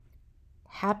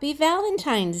Happy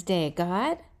Valentine's Day,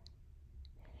 God.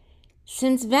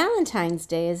 Since Valentine's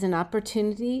Day is an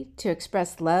opportunity to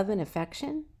express love and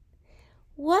affection,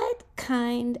 what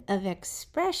kind of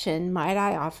expression might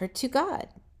I offer to God,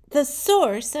 the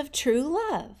source of true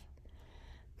love?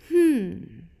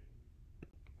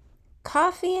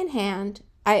 Coffee in hand,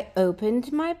 I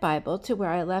opened my Bible to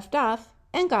where I left off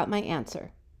and got my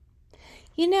answer.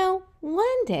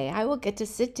 One day I will get to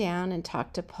sit down and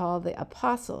talk to Paul the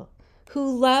Apostle,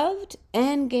 who loved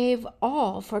and gave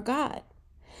all for God.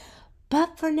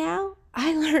 But for now,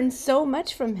 I learned so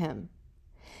much from him.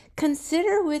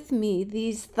 Consider with me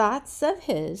these thoughts of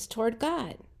his toward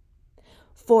God.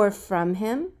 For from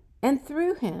him and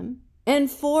through him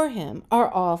and for him are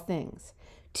all things.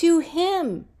 To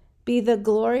him be the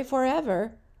glory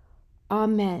forever.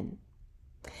 Amen.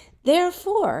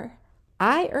 Therefore,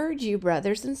 I urge you,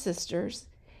 brothers and sisters,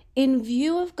 in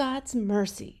view of God's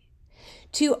mercy,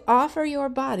 to offer your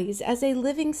bodies as a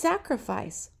living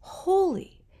sacrifice,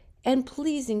 holy and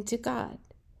pleasing to God.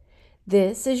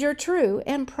 This is your true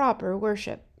and proper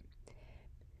worship.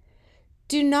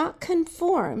 Do not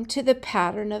conform to the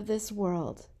pattern of this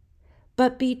world,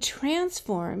 but be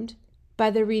transformed by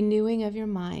the renewing of your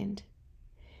mind.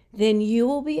 Then you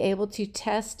will be able to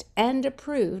test and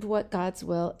approve what God's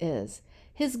will is,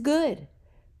 his good,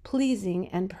 pleasing,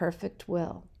 and perfect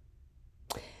will.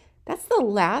 That's the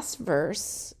last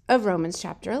verse of Romans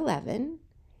chapter 11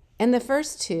 and the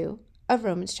first two of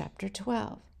Romans chapter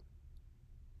 12.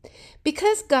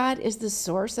 Because God is the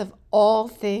source of all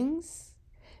things,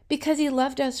 because he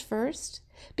loved us first,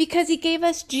 because he gave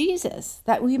us Jesus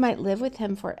that we might live with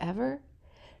him forever,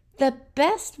 the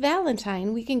best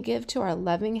Valentine we can give to our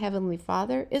loving Heavenly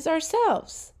Father is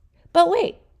ourselves. But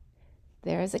wait,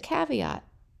 there is a caveat.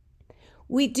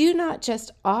 We do not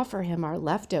just offer him our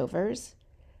leftovers,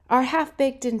 our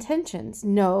half-baked intentions.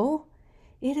 No,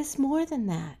 it is more than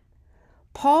that.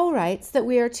 Paul writes that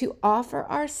we are to offer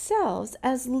ourselves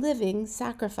as living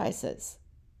sacrifices.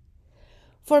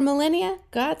 For millennia,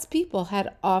 God's people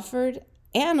had offered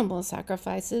animal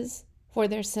sacrifices for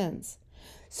their sins.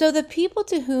 So the people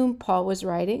to whom Paul was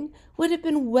writing would have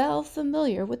been well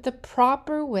familiar with the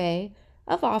proper way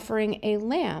of offering a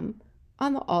lamb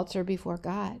on the altar before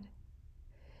God.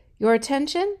 Your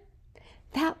attention?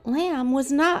 That lamb was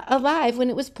not alive when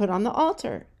it was put on the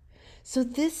altar. So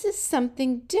this is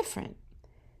something different.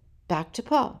 Back to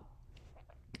Paul.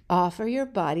 Offer your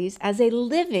bodies as a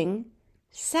living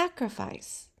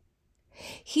sacrifice.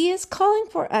 He is calling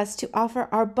for us to offer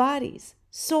our bodies,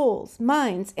 souls,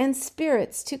 minds, and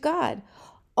spirits to God,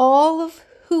 all of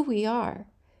who we are,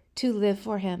 to live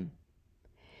for him.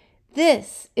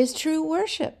 This is true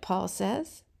worship, Paul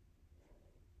says.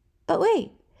 But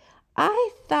wait,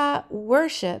 I thought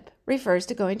worship refers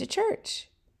to going to church.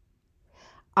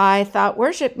 I thought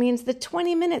worship means the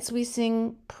 20 minutes we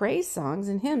sing praise songs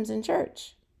and hymns in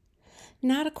church.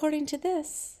 Not according to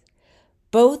this.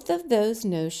 Both of those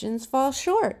notions fall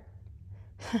short.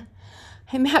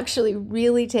 I'm actually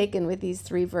really taken with these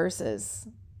three verses.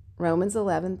 Romans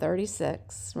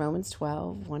 11:36, Romans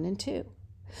 12:1 and 2.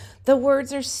 The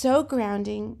words are so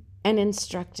grounding and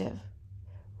instructive.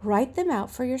 Write them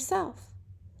out for yourself.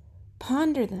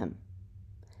 Ponder them.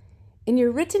 In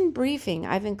your written briefing,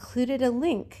 I've included a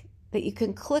link that you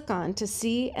can click on to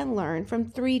see and learn from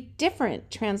 3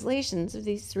 different translations of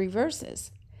these 3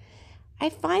 verses. I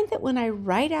find that when I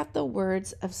write out the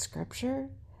words of Scripture,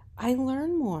 I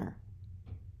learn more.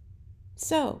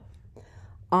 So,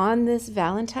 on this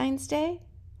Valentine's Day,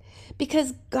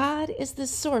 because God is the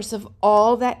source of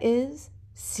all that is,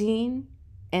 seen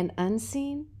and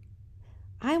unseen,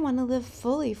 I want to live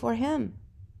fully for him,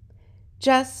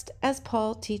 just as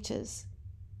Paul teaches.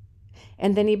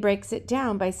 And then he breaks it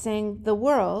down by saying the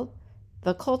world,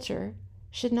 the culture,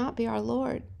 should not be our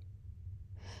Lord.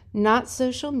 Not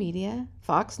social media,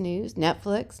 Fox News,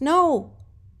 Netflix, no.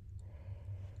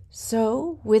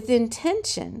 So, with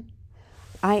intention,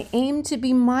 I aim to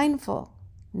be mindful,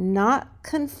 not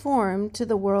conform to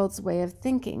the world's way of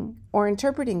thinking or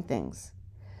interpreting things,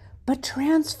 but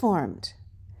transformed,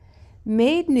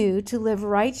 made new to live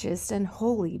righteous and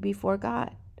holy before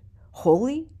God.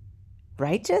 Holy?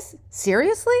 Righteous?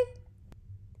 Seriously?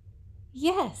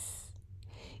 Yes,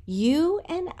 you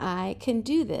and I can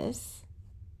do this.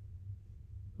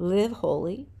 Live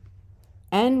holy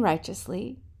and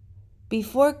righteously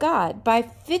before God by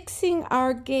fixing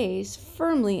our gaze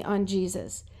firmly on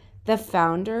Jesus, the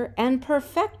founder and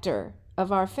perfecter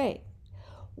of our faith,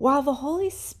 while the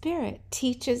Holy Spirit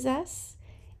teaches us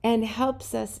and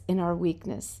helps us in our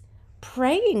weakness,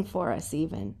 praying for us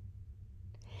even.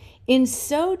 In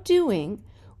so doing,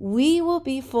 we will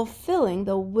be fulfilling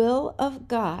the will of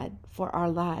God for our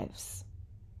lives.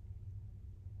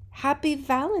 Happy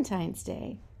Valentine's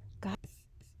Day. God.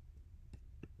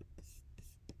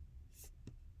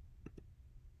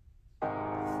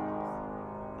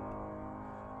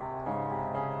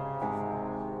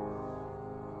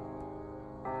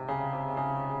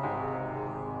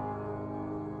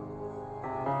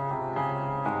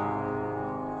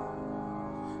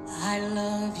 I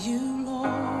love you,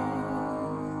 Lord,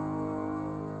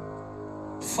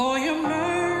 for your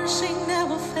mercy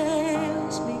never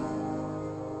fails me.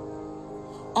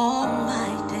 All my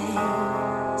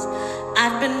days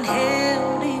I've been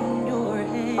held in your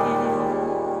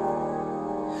hand.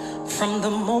 From the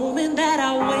moment that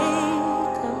I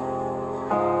wake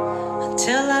up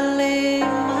till I lay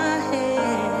my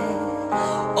head,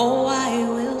 oh, I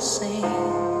will sing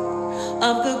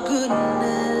of the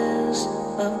goodness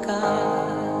of God.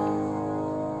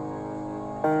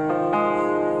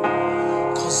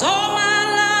 'Cause all my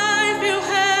life you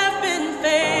have been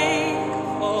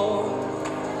faithful.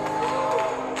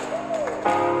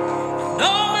 And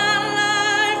all my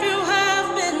life you have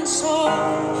been so,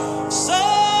 so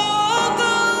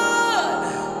good.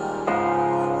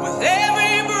 With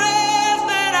every breath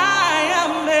that I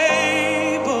am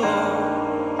able,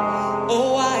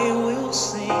 oh, I will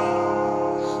sing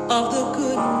of the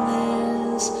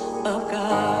goodness of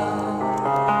God.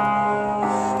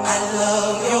 I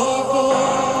love your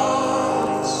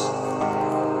voice.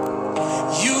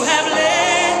 You have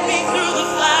led me through the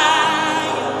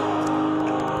fire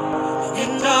in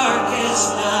darkest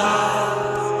night.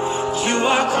 You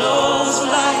are close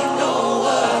like no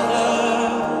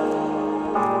other.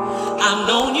 I've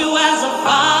known you